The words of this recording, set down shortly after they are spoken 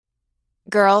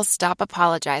Girls, Stop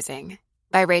Apologizing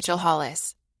by Rachel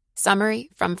Hollis. Summary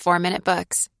from 4 Minute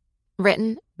Books.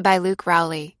 Written by Luke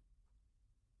Rowley.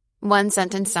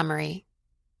 One-sentence summary.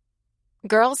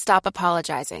 Girls, Stop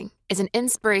Apologizing is an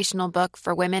inspirational book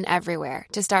for women everywhere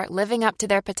to start living up to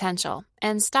their potential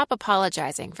and stop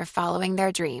apologizing for following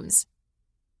their dreams.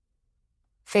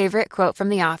 Favorite quote from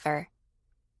the author.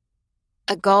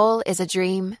 A goal is a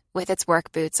dream with its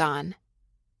work boots on.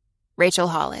 Rachel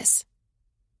Hollis.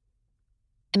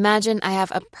 Imagine I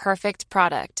have a perfect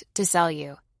product to sell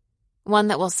you, one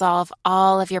that will solve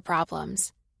all of your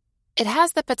problems. It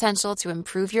has the potential to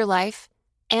improve your life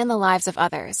and the lives of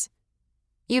others.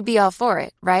 You'd be all for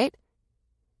it, right?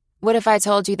 What if I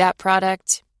told you that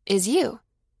product is you?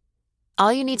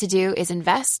 All you need to do is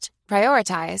invest,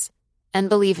 prioritize, and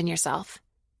believe in yourself.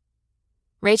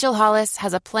 Rachel Hollis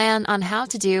has a plan on how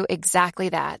to do exactly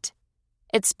that.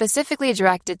 It's specifically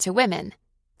directed to women,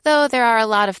 though there are a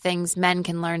lot of things men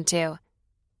can learn too.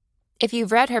 If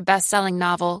you've read her best-selling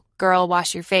novel, Girl,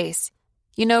 Wash Your Face,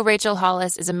 you know Rachel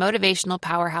Hollis is a motivational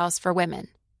powerhouse for women.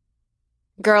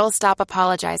 Girls, Stop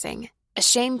Apologizing, a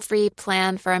shame-free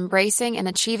plan for embracing and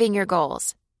achieving your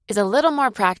goals, is a little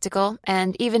more practical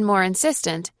and even more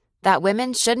insistent that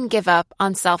women shouldn't give up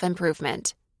on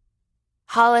self-improvement.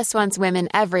 Hollis wants women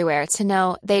everywhere to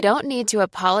know they don't need to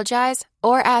apologize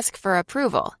or ask for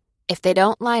approval if they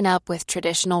don't line up with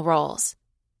traditional roles.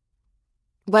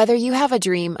 Whether you have a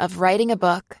dream of writing a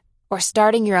book or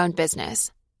starting your own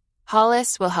business,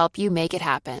 Hollis will help you make it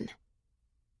happen.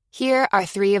 Here are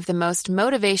 3 of the most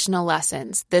motivational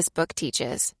lessons this book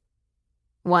teaches.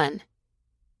 1.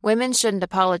 Women shouldn't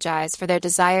apologize for their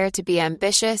desire to be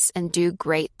ambitious and do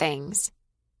great things.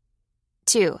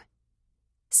 2.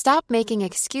 Stop making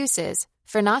excuses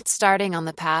for not starting on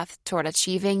the path toward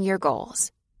achieving your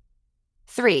goals.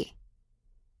 3.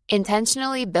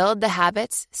 Intentionally build the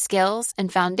habits, skills, and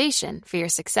foundation for your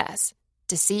success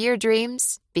to see your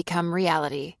dreams become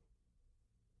reality.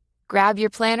 Grab your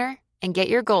planner and get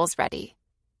your goals ready.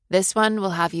 This one will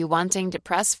have you wanting to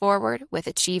press forward with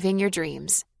achieving your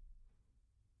dreams.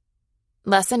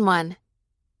 Lesson 1.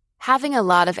 Having a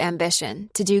lot of ambition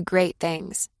to do great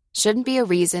things shouldn't be a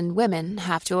reason women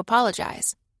have to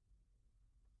apologize.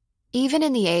 Even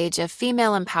in the age of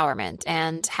female empowerment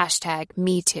and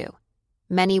 #MeToo,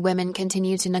 many women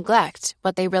continue to neglect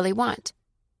what they really want.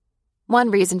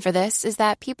 One reason for this is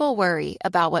that people worry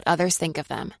about what others think of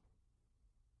them.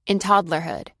 In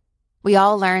toddlerhood, we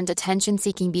all learned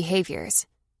attention-seeking behaviors,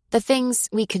 the things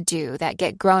we could do that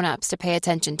get grown-ups to pay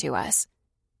attention to us.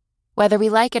 Whether we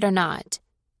like it or not,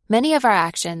 many of our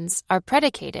actions are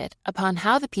predicated upon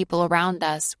how the people around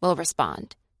us will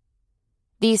respond.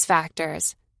 These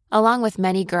factors, along with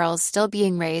many girls still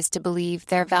being raised to believe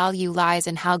their value lies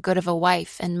in how good of a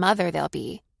wife and mother they'll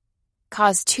be,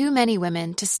 cause too many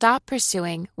women to stop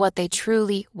pursuing what they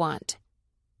truly want.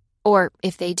 Or,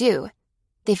 if they do,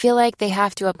 they feel like they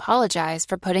have to apologize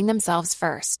for putting themselves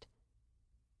first.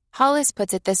 Hollis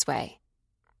puts it this way.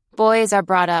 Boys are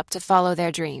brought up to follow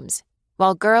their dreams,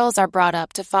 while girls are brought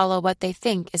up to follow what they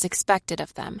think is expected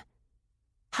of them.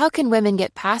 How can women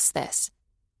get past this?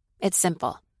 It's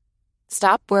simple.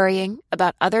 Stop worrying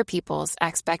about other people's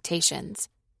expectations.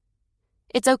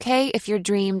 It's okay if your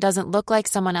dream doesn't look like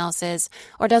someone else's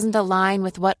or doesn't align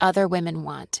with what other women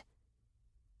want.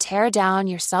 Tear down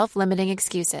your self-limiting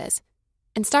excuses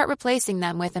and start replacing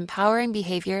them with empowering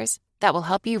behaviors that will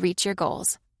help you reach your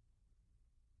goals.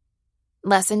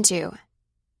 Lesson 2.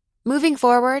 Moving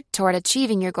forward toward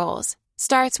achieving your goals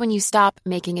starts when you stop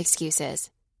making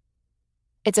excuses.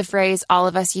 It's a phrase all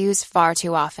of us use far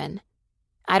too often.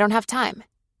 I don't have time.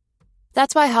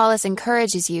 That's why Hollis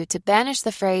encourages you to banish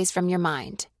the phrase from your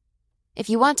mind. If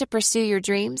you want to pursue your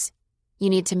dreams, you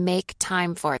need to make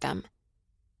time for them.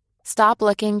 Stop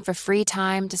looking for free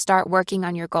time to start working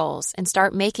on your goals and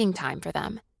start making time for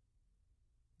them.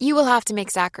 You will have to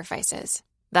make sacrifices,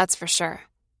 that's for sure.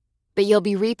 But you'll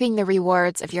be reaping the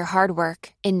rewards of your hard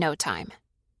work in no time.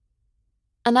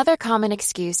 Another common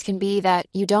excuse can be that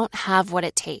you don't have what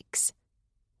it takes.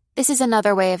 This is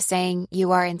another way of saying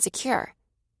you are insecure.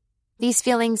 These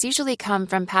feelings usually come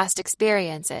from past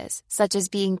experiences, such as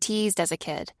being teased as a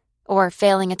kid or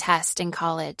failing a test in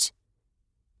college.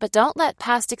 But don't let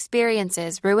past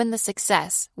experiences ruin the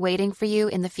success waiting for you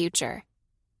in the future.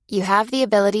 You have the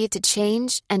ability to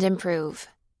change and improve.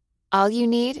 All you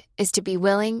need is to be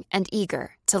willing and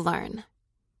eager to learn.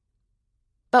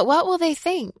 But what will they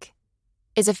think?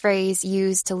 Is a phrase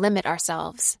used to limit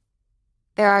ourselves.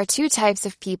 There are 2 types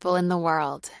of people in the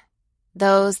world,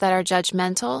 those that are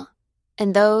judgmental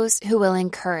and those who will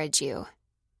encourage you.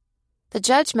 The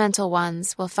judgmental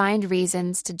ones will find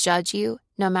reasons to judge you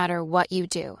no matter what you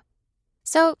do.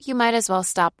 So you might as well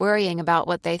stop worrying about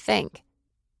what they think.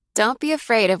 Don't be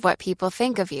afraid of what people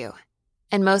think of you.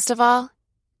 And most of all,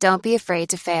 don't be afraid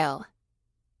to fail.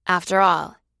 After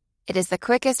all, it is the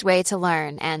quickest way to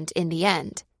learn, and in the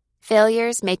end,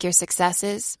 failures make your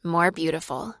successes more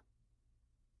beautiful.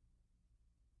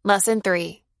 Lesson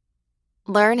 3.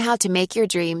 Learn how to make your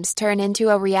dreams turn into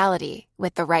a reality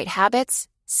with the right habits,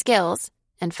 skills,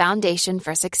 and foundation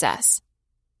for success.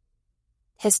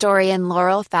 Historian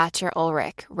Laurel Thatcher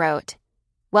Ulrich wrote,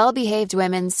 "Well-behaved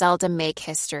women seldom make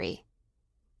history."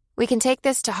 We can take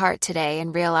this to heart today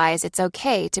and realize it's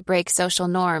okay to break social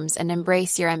norms and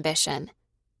embrace your ambition.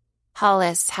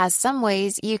 Hollis has some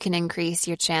ways you can increase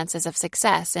your chances of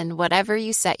success in whatever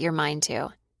you set your mind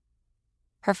to.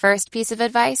 Her first piece of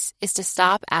advice is to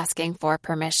stop asking for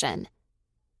permission.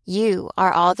 You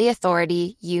are all the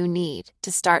authority you need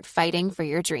to start fighting for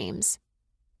your dreams.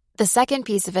 The second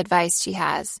piece of advice she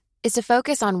has is to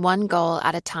focus on one goal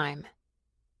at a time.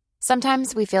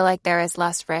 Sometimes we feel like there is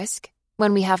less risk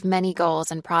when we have many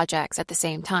goals and projects at the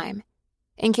same time,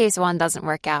 in case one doesn't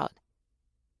work out.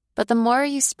 But the more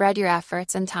you spread your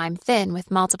efforts and time thin with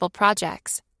multiple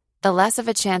projects, the less of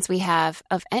a chance we have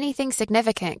of anything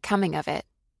significant coming of it.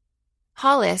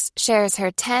 Hollis shares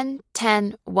her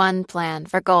 10-10-1 plan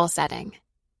for goal setting.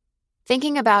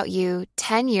 Thinking about you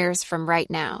 10 years from right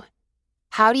now,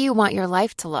 how do you want your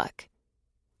life to look?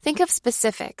 Think of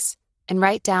specifics and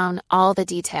write down all the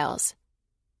details.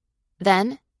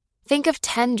 Then, think of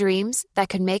 10 dreams that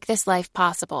could make this life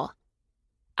possible.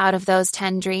 Out of those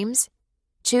 10 dreams,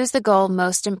 choose the goal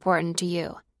most important to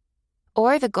you,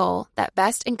 or the goal that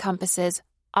best encompasses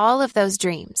all of those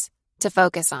dreams to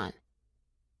focus on.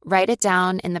 Write it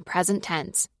down in the present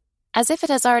tense, as if it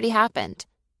has already happened,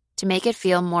 to make it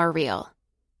feel more real.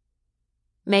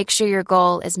 Make sure your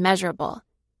goal is measurable.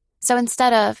 So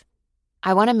instead of,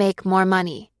 "I want to make more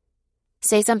money,"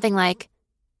 say something like,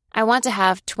 "I want to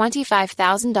have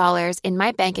 $25,000 in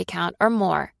my bank account or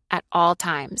more at all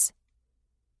times."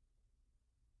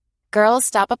 Girls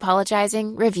Stop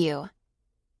Apologizing Review.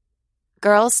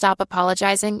 Girls Stop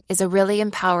Apologizing is a really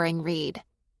empowering read.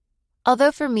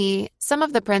 Although for me, some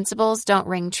of the principles don't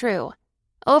ring true,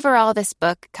 overall this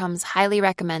book comes highly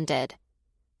recommended.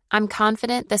 I'm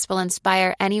confident this will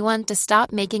inspire anyone to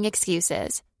stop making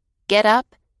excuses, get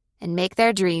up, and make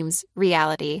their dreams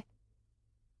reality.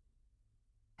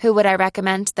 Who would I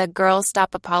recommend the Girls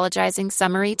Stop Apologizing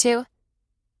summary to?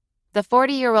 The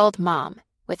 40-year-old mom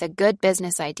with a good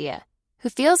business idea who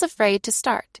feels afraid to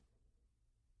start.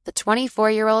 The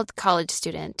 24-year-old college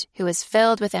student who is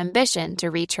filled with ambition to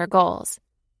reach her goals.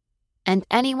 And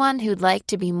anyone who'd like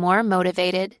to be more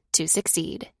motivated to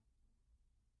succeed.